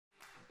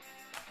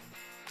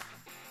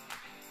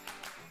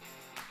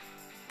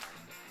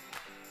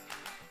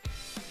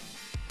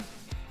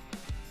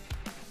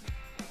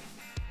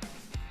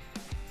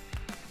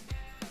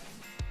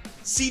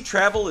Sea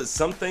travel is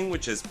something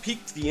which has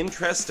piqued the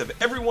interest of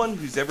everyone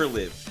who's ever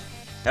lived.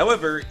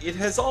 However, it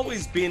has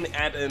always been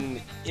at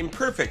an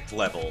imperfect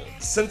level,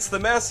 since the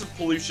massive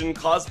pollution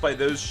caused by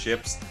those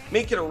ships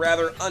make it a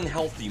rather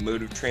unhealthy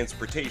mode of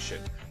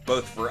transportation,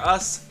 both for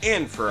us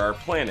and for our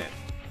planet.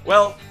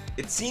 Well,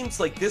 it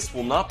seems like this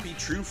will not be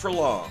true for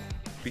long,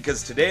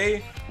 because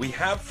today we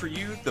have for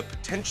you the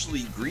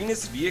potentially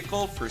greenest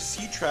vehicle for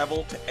sea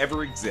travel to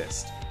ever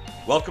exist.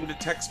 Welcome to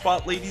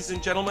TechSpot, ladies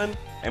and gentlemen,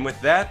 and with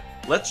that,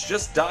 let's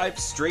just dive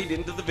straight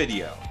into the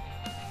video.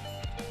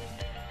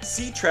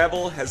 Sea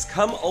travel has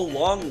come a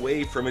long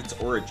way from its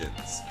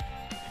origins.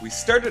 We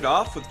started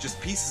off with just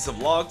pieces of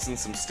logs and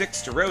some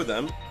sticks to row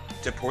them,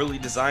 to poorly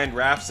designed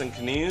rafts and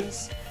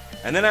canoes,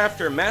 and then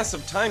after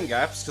massive time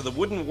gaps to the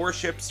wooden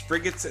warships,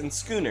 frigates, and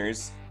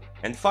schooners,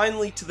 and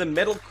finally to the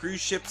metal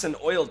cruise ships and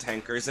oil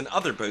tankers and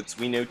other boats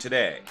we know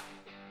today.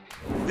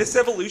 This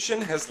evolution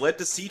has led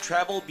to sea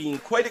travel being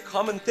quite a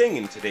common thing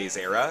in today's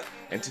era,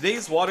 and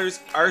today's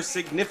waters are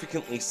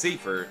significantly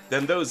safer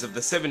than those of the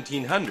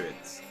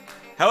 1700s.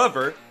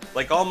 However,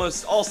 like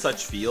almost all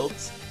such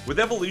fields, with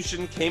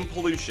evolution came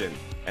pollution,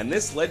 and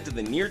this led to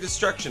the near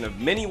destruction of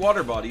many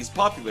water bodies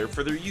popular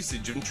for their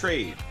usage and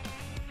trade.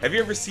 Have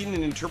you ever seen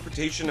an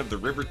interpretation of the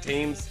River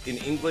Thames in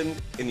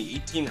England in the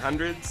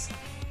 1800s?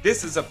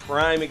 This is a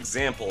prime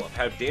example of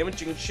how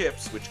damaging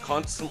ships which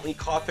constantly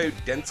cough out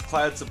dense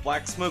clouds of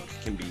black smoke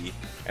can be,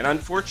 and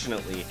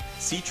unfortunately,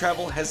 sea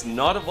travel has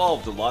not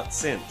evolved a lot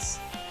since.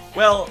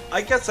 Well,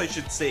 I guess I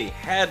should say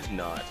had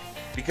not,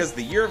 because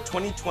the year of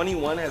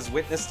 2021 has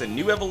witnessed a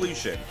new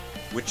evolution,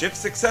 which if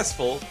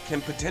successful,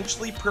 can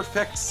potentially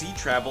perfect sea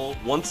travel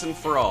once and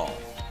for all.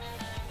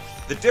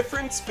 The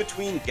difference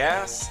between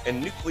gas and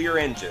nuclear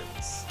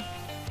engines.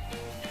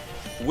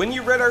 When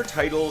you read our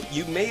title,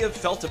 you may have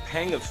felt a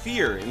pang of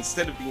fear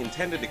instead of the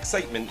intended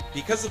excitement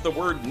because of the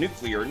word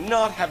nuclear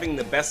not having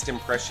the best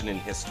impression in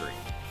history.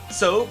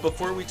 So,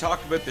 before we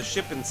talk about the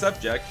ship and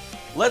subject,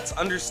 let's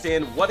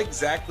understand what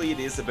exactly it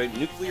is about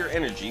nuclear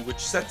energy which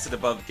sets it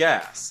above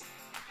gas.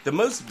 The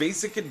most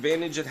basic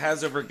advantage it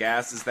has over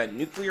gas is that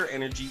nuclear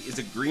energy is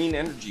a green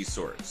energy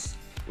source,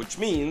 which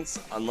means,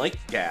 unlike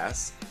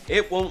gas,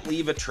 it won't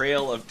leave a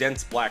trail of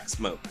dense black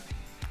smoke.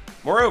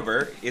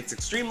 Moreover, it's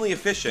extremely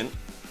efficient,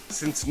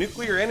 since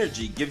nuclear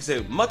energy gives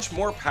out much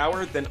more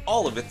power than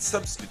all of its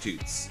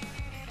substitutes.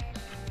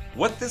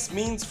 What this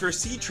means for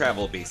sea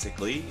travel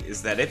basically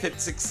is that if it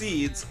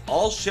succeeds,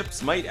 all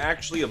ships might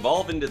actually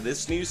evolve into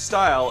this new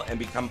style and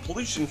become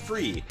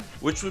pollution-free,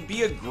 which would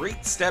be a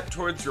great step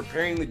towards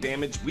repairing the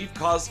damage we've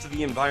caused to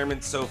the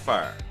environment so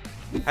far.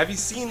 Have you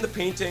seen the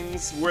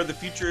paintings where the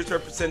future is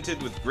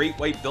represented with great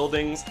white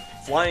buildings,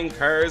 flying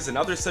cars, and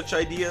other such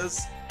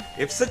ideas?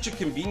 If such a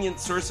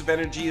convenient source of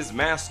energy is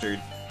mastered,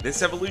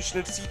 this evolution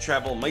of sea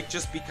travel might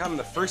just become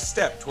the first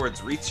step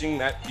towards reaching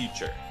that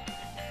future.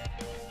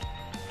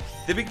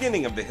 The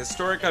beginning of the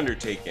historic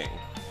undertaking.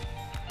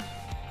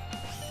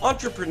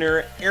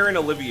 Entrepreneur Aaron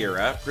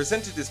Oliveira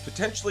presented his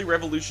potentially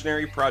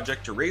revolutionary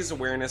project to raise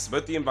awareness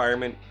about the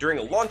environment during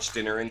a launch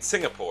dinner in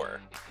Singapore.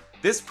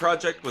 This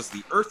project was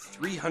the Earth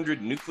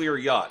 300 nuclear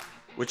yacht,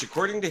 which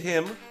according to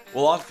him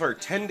will offer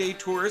 10-day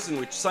tours in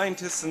which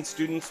scientists and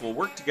students will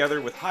work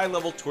together with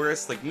high-level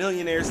tourists like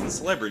millionaires and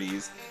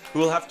celebrities who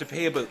will have to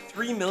pay about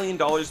 $3 million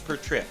per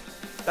trip.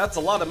 That's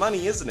a lot of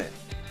money, isn't it?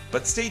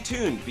 But stay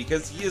tuned,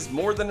 because he has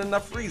more than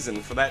enough reason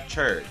for that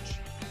charge.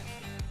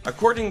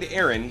 According to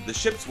Aaron, the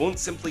ships won't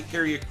simply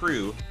carry a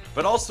crew,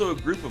 but also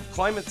a group of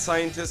climate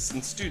scientists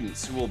and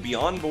students who will be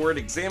on board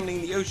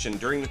examining the ocean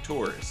during the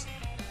tours.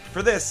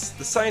 For this,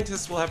 the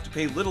scientists will have to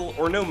pay little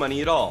or no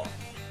money at all.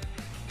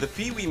 The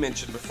fee we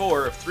mentioned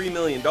before of $3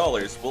 million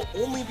will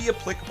only be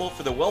applicable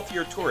for the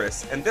wealthier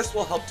tourists, and this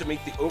will help to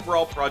make the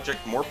overall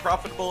project more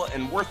profitable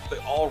and worth the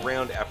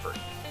all-round effort.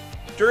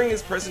 During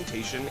his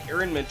presentation,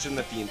 Aaron mentioned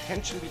that the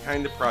intention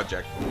behind the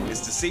project is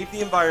to save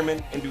the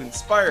environment and to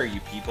inspire you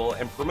people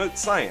and promote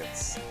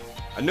science.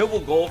 A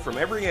noble goal from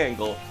every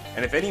angle,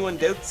 and if anyone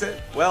doubts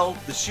it, well,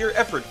 the sheer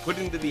effort put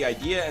into the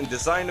idea and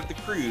design of the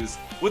cruise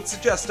would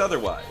suggest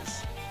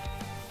otherwise.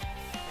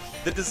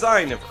 The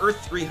design of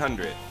Earth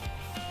 300.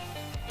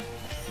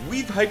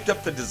 We've hyped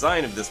up the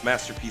design of this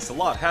masterpiece a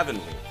lot, haven't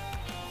we?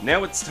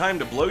 Now it's time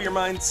to blow your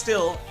mind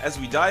still as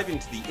we dive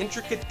into the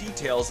intricate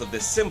details of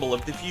this symbol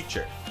of the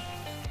future.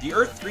 The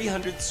Earth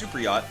 300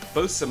 SuperYacht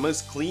boasts a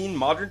most clean,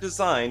 modern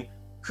design,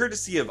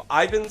 courtesy of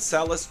Ivan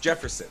Salas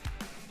Jefferson.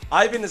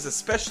 Ivan is a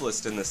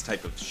specialist in this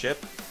type of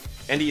ship,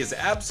 and he is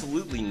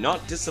absolutely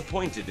not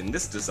disappointed in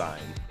this design.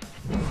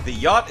 The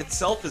yacht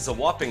itself is a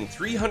whopping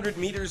 300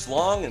 meters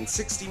long and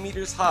 60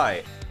 meters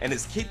high, and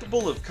is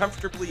capable of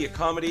comfortably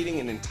accommodating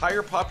an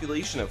entire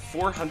population of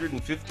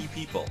 450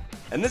 people.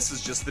 And this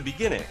is just the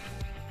beginning.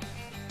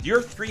 The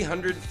Earth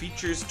 300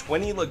 features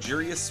 20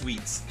 luxurious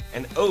suites,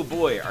 and oh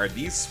boy are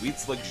these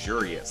suites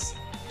luxurious.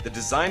 The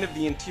design of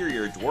the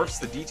interior dwarfs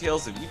the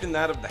details of even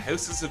that of the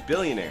houses of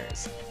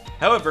billionaires.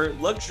 However,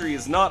 luxury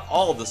is not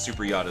all the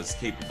SuperYacht is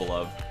capable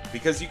of,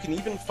 because you can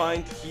even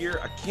find here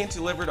a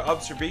cantilevered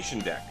observation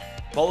deck,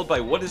 followed by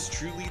what is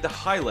truly the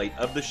highlight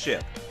of the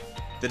ship.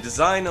 With the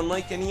design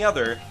unlike any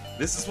other,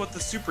 this is what the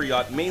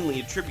SuperYacht mainly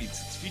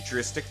attributes its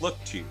futuristic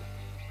look to.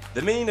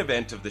 The main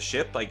event of the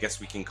ship, I guess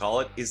we can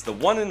call it, is the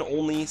one and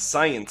only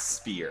Science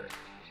Sphere.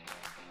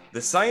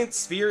 The Science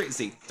Sphere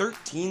is a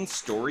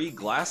 13-story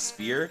glass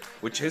sphere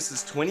which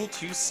houses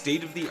 22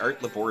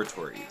 state-of-the-art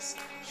laboratories.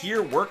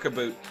 Here work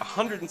about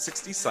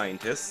 160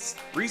 scientists,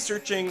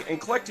 researching and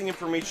collecting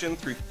information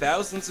through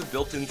thousands of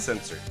built-in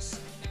sensors.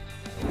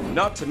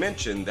 Not to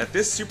mention that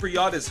this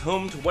SuperYacht is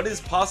home to what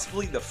is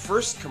possibly the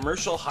first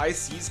commercial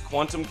high-seas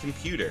quantum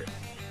computer.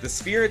 The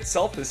sphere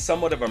itself is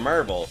somewhat of a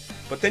marvel,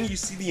 but then you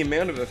see the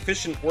amount of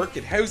efficient work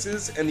it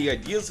houses, and the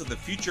ideas of the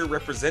future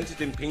represented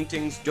in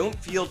paintings don't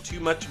feel too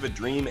much of a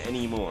dream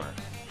anymore.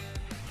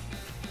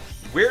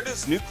 Where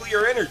does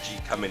nuclear energy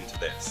come into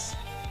this?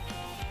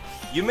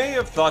 You may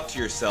have thought to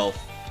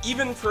yourself,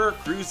 even for a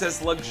cruise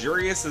as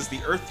luxurious as the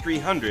Earth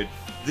 300,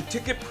 the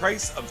ticket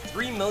price of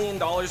 $3 million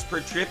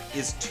per trip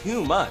is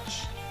too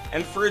much.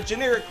 And for a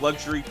generic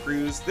luxury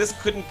cruise, this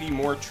couldn't be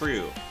more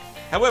true.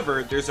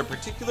 However, there's a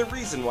particular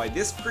reason why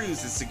this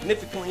cruise is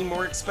significantly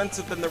more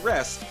expensive than the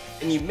rest,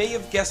 and you may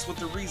have guessed what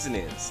the reason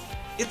is.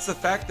 It's the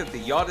fact that the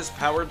yacht is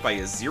powered by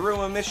a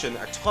zero-emission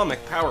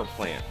atomic power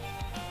plant.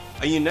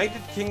 A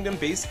United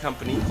Kingdom-based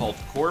company called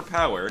Core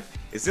Power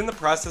is in the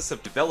process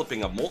of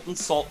developing a molten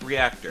salt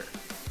reactor.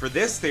 For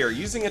this, they are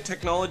using a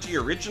technology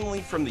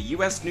originally from the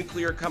US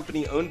nuclear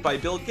company owned by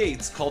Bill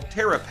Gates called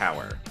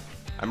TerraPower.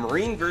 A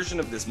marine version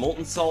of this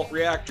molten salt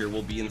reactor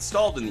will be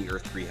installed in the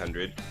Earth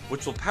 300,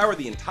 which will power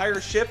the entire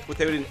ship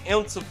without an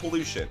ounce of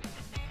pollution.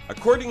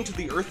 According to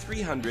the Earth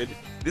 300,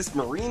 this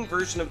marine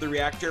version of the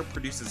reactor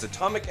produces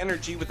atomic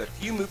energy with a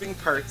few moving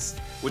parts,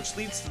 which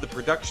leads to the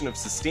production of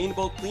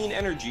sustainable, clean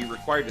energy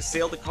required to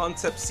sail the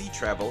concept sea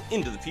travel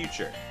into the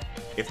future.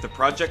 If the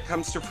project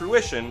comes to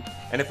fruition,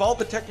 and if all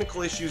the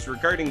technical issues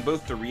regarding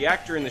both the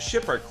reactor and the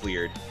ship are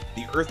cleared,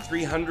 the Earth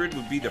 300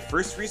 would be the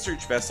first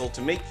research vessel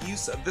to make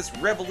use of this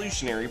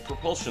revolutionary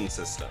propulsion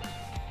system.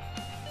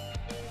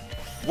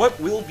 What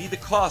will be the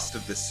cost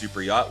of this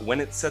SuperYacht when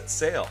it sets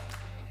sail?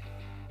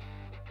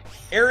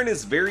 Aaron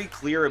is very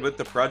clear about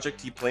the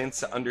project he plans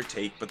to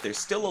undertake, but there's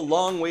still a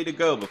long way to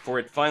go before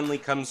it finally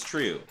comes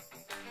true.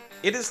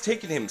 It has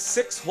taken him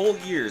 6 whole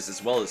years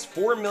as well as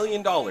 $4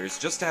 million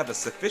just to have a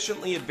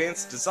sufficiently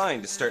advanced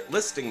design to start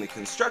listing the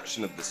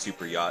construction of the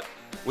SuperYacht,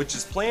 which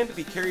is planned to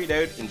be carried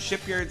out in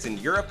shipyards in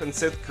Europe and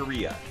South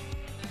Korea.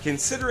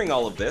 Considering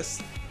all of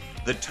this,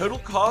 the total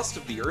cost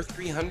of the Earth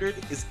 300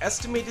 is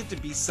estimated to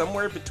be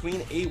somewhere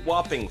between a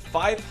whopping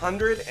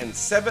 $500 and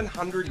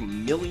 $700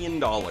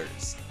 million.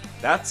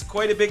 That's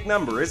quite a big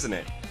number, isn't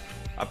it?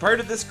 A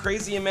part of this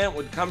crazy amount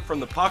would come from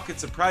the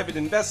pockets of private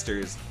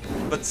investors,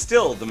 but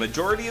still, the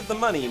majority of the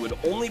money would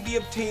only be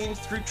obtained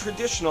through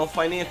traditional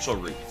financial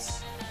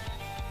routes.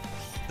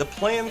 The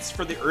plans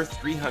for the Earth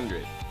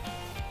 300.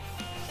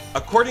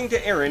 According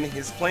to Aaron,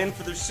 his plan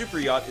for the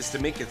SuperYacht is to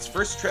make its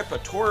first trip a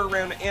tour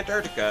around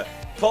Antarctica,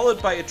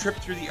 followed by a trip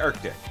through the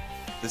Arctic.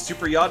 The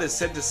SuperYacht is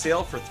said to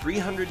sail for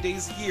 300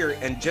 days a year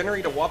and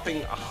generate a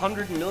whopping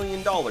 $100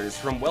 million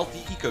from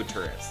wealthy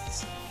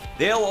eco-tourists.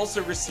 They'll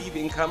also receive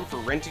income for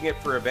renting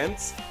it for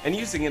events and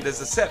using it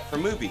as a set for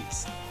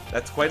movies.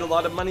 That's quite a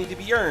lot of money to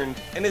be earned,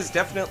 and is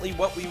definitely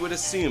what we would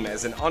assume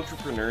as an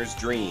entrepreneur's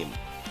dream.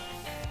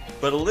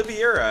 But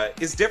Oliveira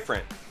is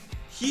different.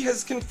 He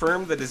has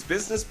confirmed that his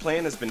business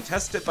plan has been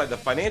tested by the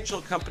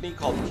financial company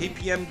called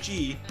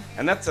KPMG,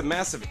 and that's a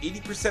massive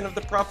 80% of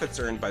the profits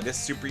earned by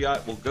this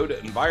SuperYacht will go to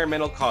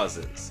environmental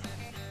causes.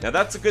 Now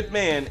that's a good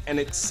man, and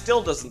it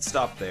still doesn't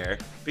stop there,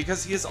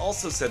 because he has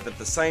also said that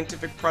the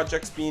scientific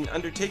projects being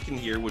undertaken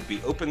here would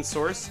be open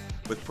source,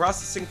 with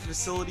processing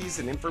facilities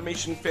and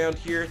information found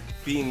here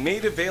being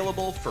made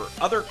available for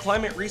other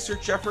climate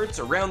research efforts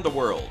around the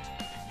world.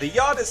 The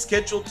yacht is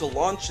scheduled to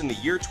launch in the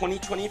year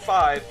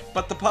 2025,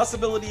 but the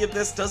possibility of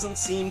this doesn't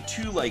seem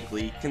too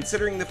likely,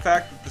 considering the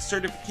fact that the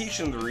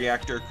certification of the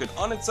reactor could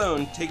on its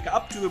own take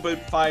up to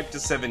about 5 to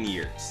 7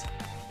 years.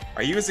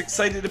 Are you as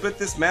excited about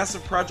this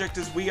massive project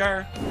as we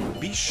are?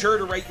 Be sure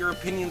to write your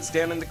opinions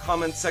down in the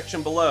comments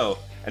section below,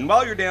 and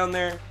while you're down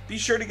there, be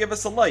sure to give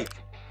us a like,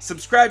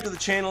 subscribe to the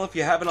channel if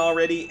you haven't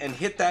already, and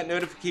hit that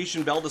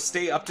notification bell to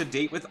stay up to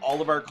date with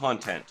all of our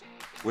content.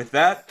 With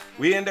that,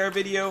 we end our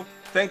video.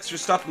 Thanks for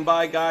stopping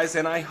by, guys,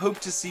 and I hope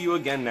to see you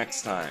again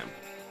next time.